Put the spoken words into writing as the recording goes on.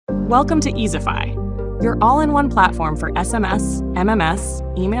Welcome to Easify, your all-in-one platform for SMS, MMS,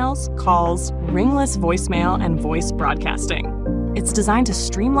 emails, calls, ringless voicemail, and voice broadcasting. It's designed to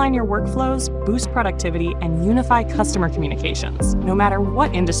streamline your workflows, boost productivity, and unify customer communications, no matter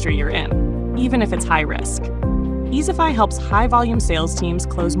what industry you're in, even if it's high risk. Easify helps high-volume sales teams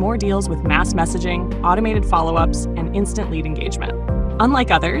close more deals with mass messaging, automated follow-ups, and instant lead engagement.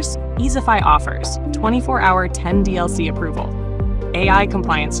 Unlike others, Easify offers 24-hour 10 DLC approval, AI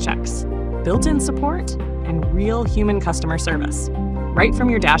compliance checks, built-in support, and real human customer service. Right from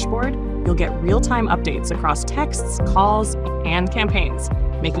your dashboard, you'll get real-time updates across texts, calls, and campaigns,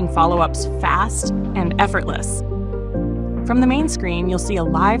 making follow-ups fast and effortless. From the main screen, you'll see a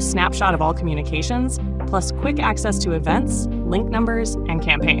live snapshot of all communications, plus quick access to events, link numbers, and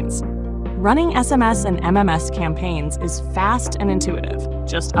campaigns. Running SMS and MMS campaigns is fast and intuitive.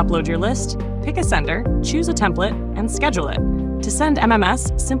 Just upload your list, pick a sender, choose a template, and schedule it. To send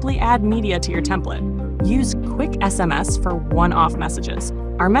MMS, simply add media to your template. Use Quick SMS for one-off messages.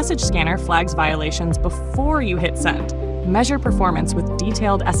 Our message scanner flags violations before you hit send. Measure performance with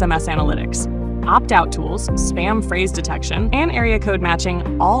detailed SMS analytics. Opt-out tools, spam phrase detection, and area code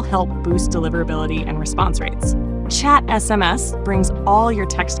matching all help boost deliverability and response rates. Chat SMS brings all your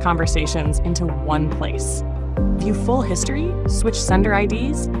text conversations into one place. View full history, switch sender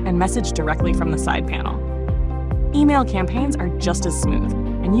IDs, and message directly from the side panel. Email campaigns are just as smooth,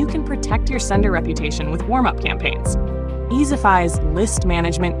 and you can protect your sender reputation with warm-up campaigns. Easify's list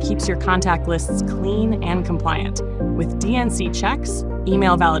management keeps your contact lists clean and compliant, with DNC checks,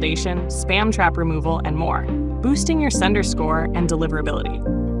 email validation, spam trap removal, and more, boosting your sender score and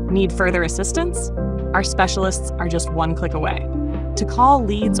deliverability. Need further assistance? Our specialists are just one click away. To call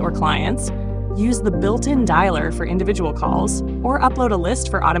leads or clients, use the built-in dialer for individual calls, or upload a list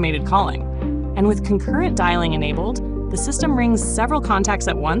for automated calling. And with concurrent dialing enabled, the system rings several contacts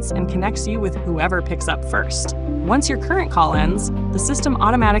at once and connects you with whoever picks up first. Once your current call ends, the system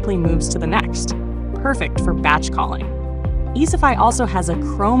automatically moves to the next. Perfect for batch calling. Easify also has a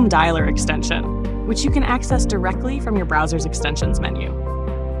Chrome dialer extension, which you can access directly from your browser's extensions menu.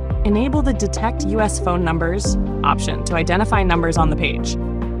 Enable the Detect US Phone Numbers option to identify numbers on the page.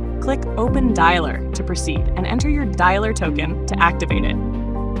 Click Open Dialer to proceed and enter your dialer token to activate it.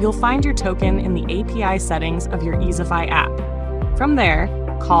 You'll find your token in the API settings of your Easify app. From there,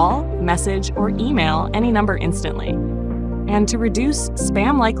 call, message, or email any number instantly. And to reduce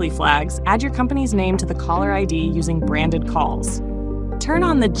spam likely flags, add your company's name to the caller ID using branded calls. Turn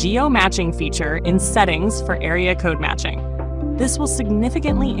on the geo-matching feature in Settings for area code matching. This will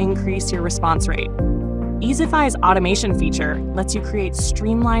significantly increase your response rate. Easify's automation feature lets you create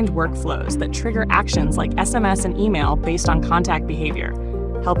streamlined workflows that trigger actions like SMS and email based on contact behavior,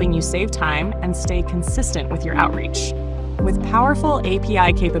 helping you save time and stay consistent with your outreach. With powerful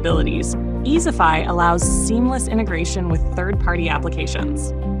API capabilities, Easify allows seamless integration with third-party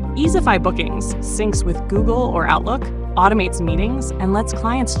applications. Easify Bookings syncs with Google or Outlook, automates meetings, and lets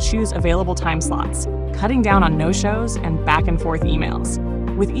clients choose available time slots, cutting down on no-shows and back-and-forth emails.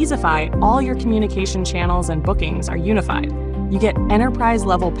 With Easify, all your communication channels and bookings are unified. You get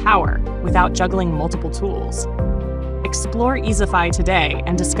enterprise-level power without juggling multiple tools. Explore Easify today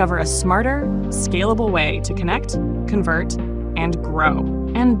and discover a smarter, scalable way to connect, convert, and grow.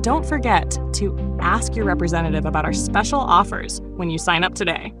 And don't forget to ask your representative about our special offers when you sign up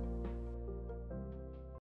today.